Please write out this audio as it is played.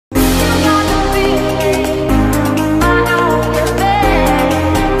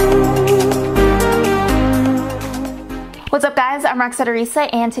Roxette Arisa,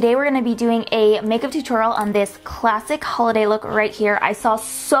 and today we're going to be doing a makeup tutorial on this classic holiday look right here. I saw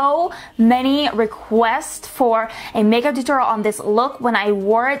so many requests for a makeup tutorial on this look when I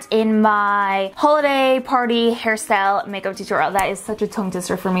wore it in my holiday party hairstyle makeup tutorial. That is such a tongue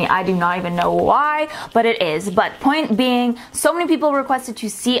twister for me. I do not even know why, but it is. But point being, so many people requested to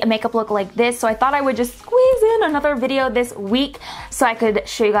see a makeup look like this, so I thought I would just squeeze in another video this week so I could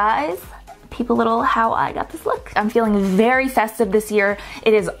show you guys peep a little how I got this look. I'm feeling very festive this year.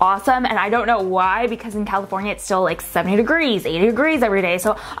 It is awesome, and I don't know why, because in California it's still like 70 degrees, 80 degrees every day.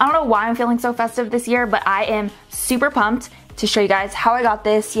 So I don't know why I'm feeling so festive this year, but I am super pumped to show you guys how I got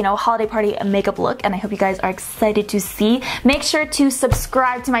this, holiday party makeup look, and I hope you guys are excited to see. Make sure to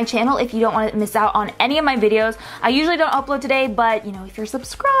subscribe to my channel if you don't want to miss out on any of my videos. I usually don't upload today, but if you're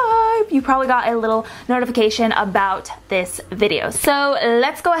subscribed, you probably got a little notification about this video. So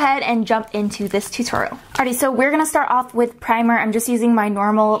let's go ahead and jump into this tutorial. Alrighty, so we're gonna start off with primer. I'm just using my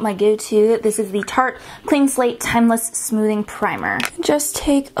go-to. This is the Tarte Clean Slate Timeless Smoothing Primer. Just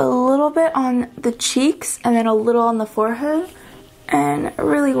take a little bit on the cheeks and then a little on the forehead, and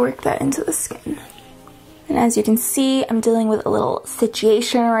really work that into the skin. And as you can see, I'm dealing with a little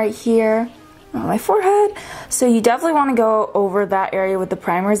situation right here on my forehead, so you definitely want to go over that area with the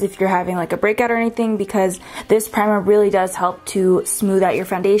primers if you're having like a breakout or anything, because this primer really does help to smooth out your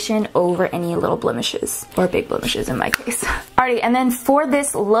foundation over any little blemishes, or big blemishes in my case. Alrighty, and then for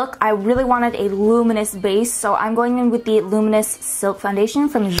this look, I really wanted a luminous base, so I'm going in with the Luminous Silk Foundation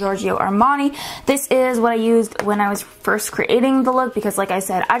from Giorgio Armani. This is what I used when I was first creating the look, because like I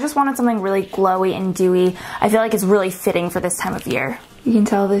said, I just wanted something really glowy and dewy. I feel like it's really fitting for this time of year. You can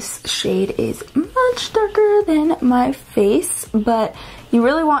tell this shade is much darker than my face, but you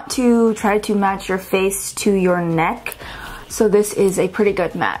really want to try to match your face to your neck, so this is a pretty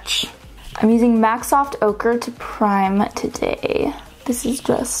good match. I'm using MAC Soft Ochre to prime today. This is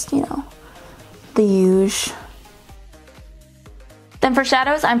just, the usual. Then for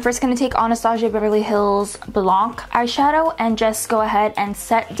shadows, I'm first going to take Anastasia Beverly Hills Blanc eyeshadow and just go ahead and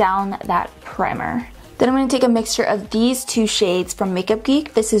set down that primer. Then I'm going to take a mixture of these two shades from Makeup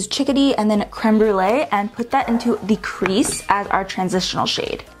Geek. This is Chickadee and then Creme Brulee, and put that into the crease as our transitional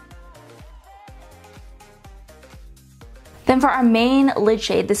shade. Then for our main lid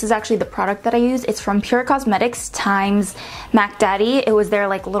shade, this is actually the product that I use. It's from Pure Cosmetics times Mac Daddy. It was their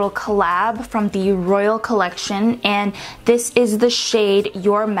like little collab from the Royal Collection, and this is the shade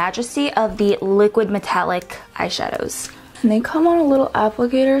Your Majesty of the liquid metallic eyeshadows. And they come on a little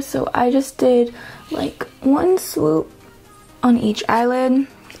applicator, so I just did like one swoop on each eyelid.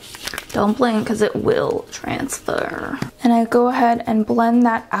 Don't blink because it will transfer. And I go ahead and blend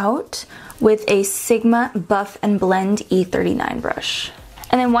that out with a Sigma Buff and Blend E39 brush.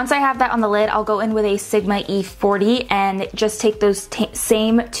 And then once I have that on the lid, I'll go in with a Sigma E40 and just take those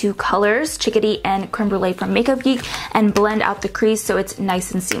same two colors, Chickadee and Creme Brulee from Makeup Geek, and blend out the crease so it's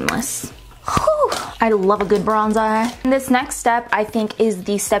nice and seamless. Whew, I love a good bronze eye. And this next step, I think, is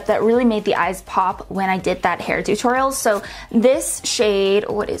the step that really made the eyes pop when I did that hair tutorial. So this shade,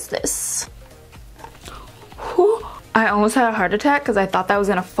 what is this? Whew, I almost had a heart attack because I thought that was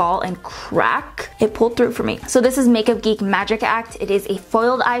gonna fall and crack. It pulled through for me. So this is Makeup Geek Magic Act. It is a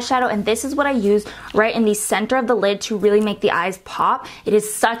foiled eyeshadow, and this is what I use right in the center of the lid to really make the eyes pop. It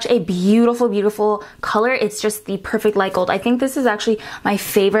is such a beautiful, beautiful color. It's just the perfect light gold. I think this is actually my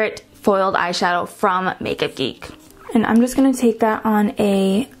favorite foiled eyeshadow from Makeup Geek. And I'm just gonna take that on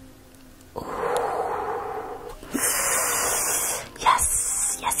a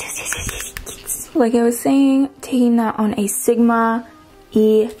yes. Like I was saying, taking that on a Sigma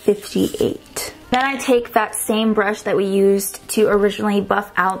E58. Then I take that same brush that we used to originally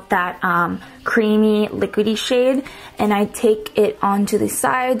buff out that creamy liquidy shade, and I take it onto the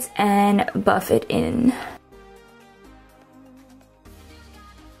sides and buff it in.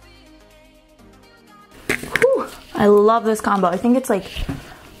 I love this combo. I think it's like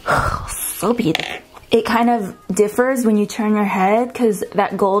so beautiful. It kind of differs when you turn your head because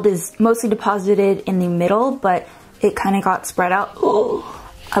that gold is mostly deposited in the middle, but it kind of got spread out. Oh,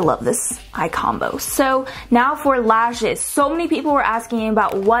 I love this eye combo. So now for lashes. So many people were asking me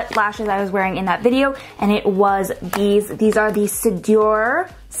about what lashes I was wearing in that video, and it was these. These are the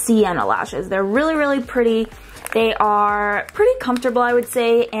Sidure Sienna lashes. They're really, really pretty. They are pretty comfortable, I would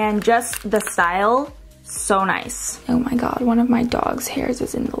say, and just the style, so nice. Oh my god, one of my dog's hairs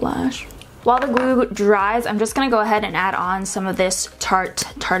is in the lash. While the glue dries, I'm just gonna go ahead and add on some of this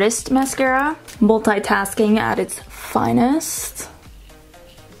Tarteist mascara. Multitasking at its finest.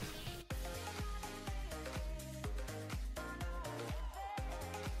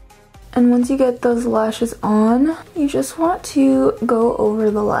 And once you get those lashes on, you just want to go over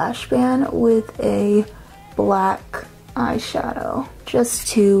the lash band with a black eyeshadow just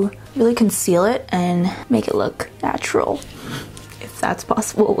to really conceal it and make it look natural, if that's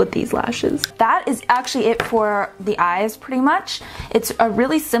possible with these lashes. That is actually it for the eyes pretty much. It's a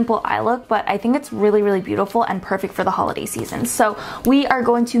really simple eye look, but I think it's really, really beautiful and perfect for the holiday season. So we are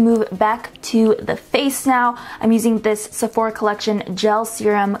going to move back to the face now. I'm using this Sephora Collection Gel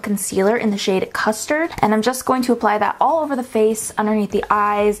Serum Concealer in the shade Custard, and I'm just going to apply that all over the face, underneath the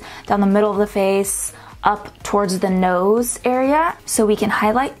eyes, down the middle of the face, up towards the nose area so we can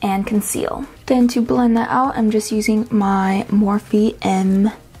highlight and conceal. Then to blend that out, I'm just using my Morphe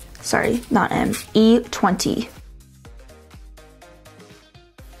E20.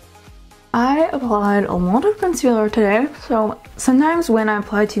 I applied a lot of concealer today, so sometimes when I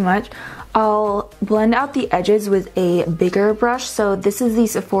apply too much, I'll blend out the edges with a bigger brush. So this is the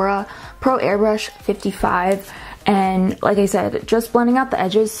Sephora Pro Airbrush 55, and like I said, just blending out the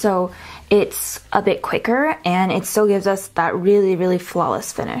edges so it's a bit quicker and it still gives us that really, really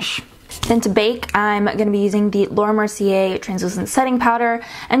flawless finish. Then to bake, I'm going to be using the Laura Mercier Translucent Setting Powder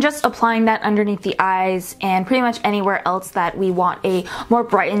and just applying that underneath the eyes and pretty much anywhere else that we want a more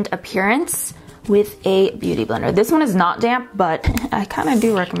brightened appearance with a beauty blender. This one is not damp, but I kind of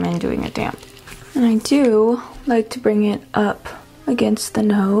do recommend doing it damp. And I do like to bring it up against the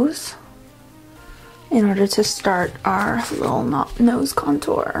nose in order to start our little nose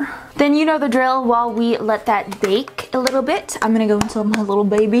contour. Then you know the drill. While we let that bake a little bit, I'm gonna go into my little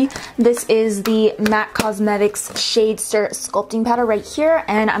baby. This is the MAC Cosmetics Shade Stir Sculpting Powder right here,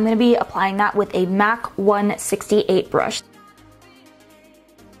 and I'm gonna be applying that with a MAC 168 brush.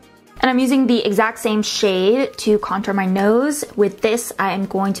 And I'm using the exact same shade to contour my nose. With this, I am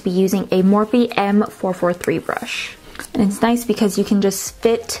going to be using a Morphe M443 brush. And it's nice because you can just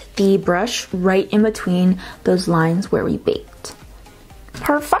fit the brush right in between those lines where we baked.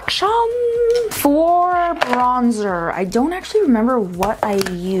 Perfection! For bronzer, I don't actually remember what I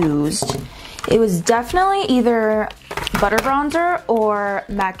used. It was definitely either Butter Bronzer or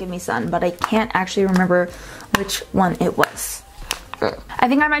MAC Give Me Sun, but I can't actually remember which one it was. I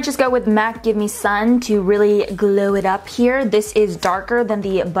think I might just go with MAC Give Me Sun to really glow it up here. This is darker than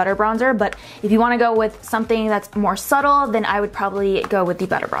the Butter Bronzer, but if you want to go with something that's more subtle, then I would probably go with the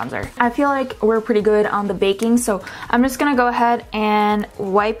Butter Bronzer. I feel like we're pretty good on the baking, so I'm just gonna go ahead and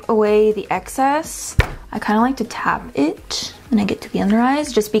wipe away the excess. I kind of like to tap it when I get to the under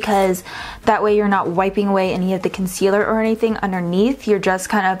eyes, just because that way you're not wiping away any of the concealer or anything underneath. You're just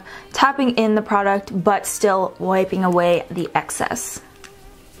kind of tapping in the product, but still wiping away the excess.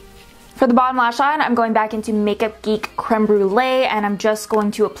 For the bottom lash line, I'm going back into Makeup Geek Creme Brulee, and I'm just going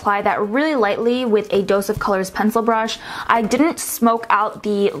to apply that really lightly with a Dose of Colors pencil brush. I didn't smoke out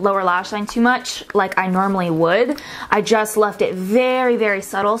the lower lash line too much like I normally would. I just left it very, very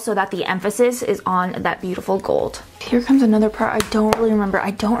subtle so that the emphasis is on that beautiful gold. Here comes another part I don't really remember.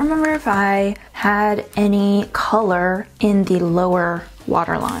 I don't remember if I had any color in the lower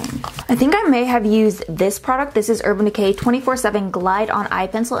waterline. I think I may have used this product. This is Urban Decay 24/7 Glide On Eye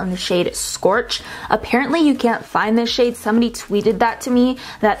Pencil in the shade Scorch. Apparently you can't find this shade. Somebody tweeted that to me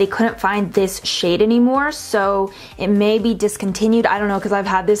that they couldn't find this shade anymore, so it may be discontinued. I don't know, because I've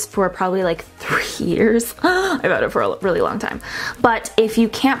had this for probably like 3 years. I've had it for a really long time. But if you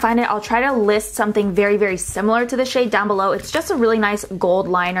can't find it, I'll try to list something very, very similar to the shade down below. It's just a really nice gold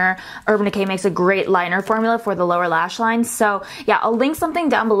liner. Urban Decay makes a great liner formula for the lower lash line. So yeah, I'll link something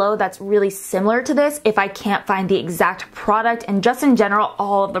down below that's really similar to this if I can't find the exact product, and just in general,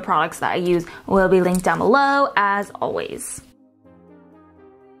 all of the products that I use will be linked down below as always.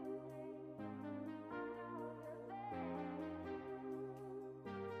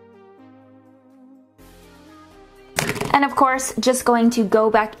 And of course, just going to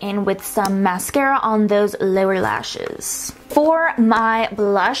go back in with some mascara on those lower lashes. For my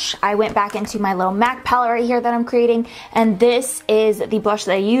blush, I went back into my little MAC palette right here that I'm creating, and this is the blush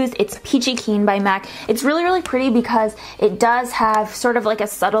that I used. It's Peachy Keen by MAC. It's really, really pretty because it does have sort of like a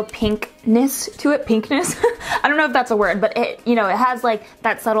subtle pinkness to it. Pinkness? I don't know if that's a word, but it, you know, it has like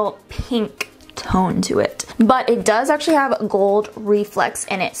that subtle pink tone to it, but it does actually have gold reflex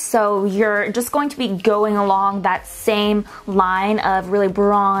in it, so you're just going to be going along that same line of really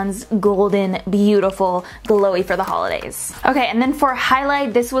bronze, golden, beautiful, glowy for the holidays. Okay, and then for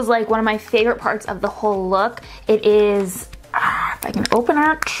highlight, this was like one of my favorite parts of the whole look. It is if I can open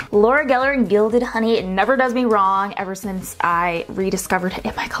it. Laura Geller Gilded Honey. It never does me wrong ever since I rediscovered it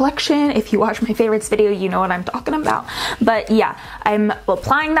in my collection. If you watch my favorites video, you know what I'm talking about. But yeah, I'm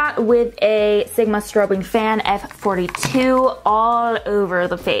applying that with a Sigma Strobing Fan F42 all over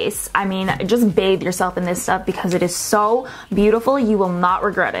the face. I mean, just bathe yourself in this stuff because it is so beautiful. You will not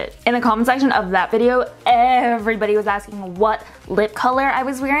regret it. In the comment section of that video, everybody was asking what lip color I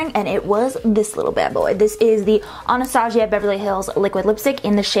was wearing, and it was this little bad boy. This is the Anastasia Beverly Hills liquid lipstick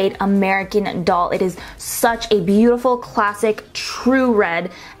in the shade American Doll. It is such a beautiful, classic, true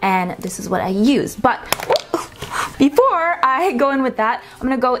red, and this is what I use. But before I go in with that, I'm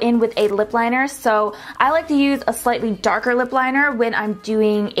gonna go in with a lip liner. So I like to use a slightly darker lip liner when I'm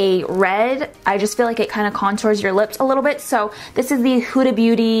doing a red. I just feel like it kind of contours your lips a little bit. So this is the Huda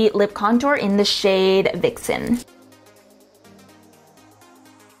Beauty lip contour in the shade Vixen.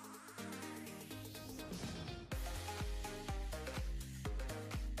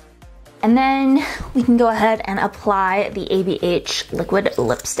 And then we can go ahead and apply the ABH liquid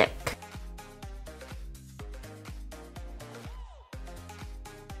lipstick.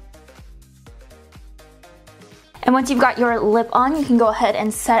 And once you've got your lip on, you can go ahead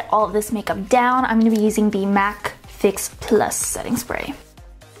and set all of this makeup down. I'm going to be using the MAC Fix Plus setting spray.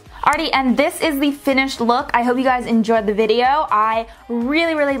 Alrighty, and this is the finished look. I hope you guys enjoyed the video. I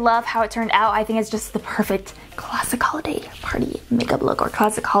really love how it turned out. I think it's just the perfect classic holiday party makeup look, or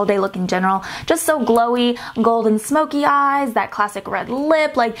classic holiday look in general. Just so glowy, golden smoky eyes, that classic red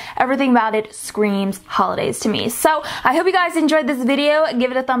lip, like everything about it screams holidays to me. So I hope you guys enjoyed this video.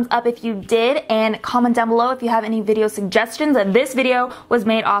 Give it a thumbs up if you did, and comment down below if you have any video suggestions. And this video was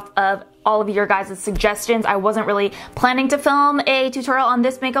made off of all of your guys' suggestions. I wasn't really planning to film a tutorial on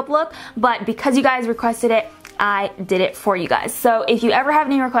this makeup look, but because you guys requested it, I did it for you guys. So if you ever have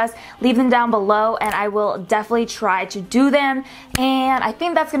any requests, leave them down below and I will definitely try to do them. And I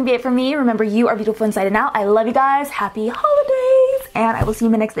think that's gonna be it for me. Remember, you are beautiful inside and out. I love you guys. Happy holidays, and I will see you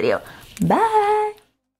in my next video. Bye.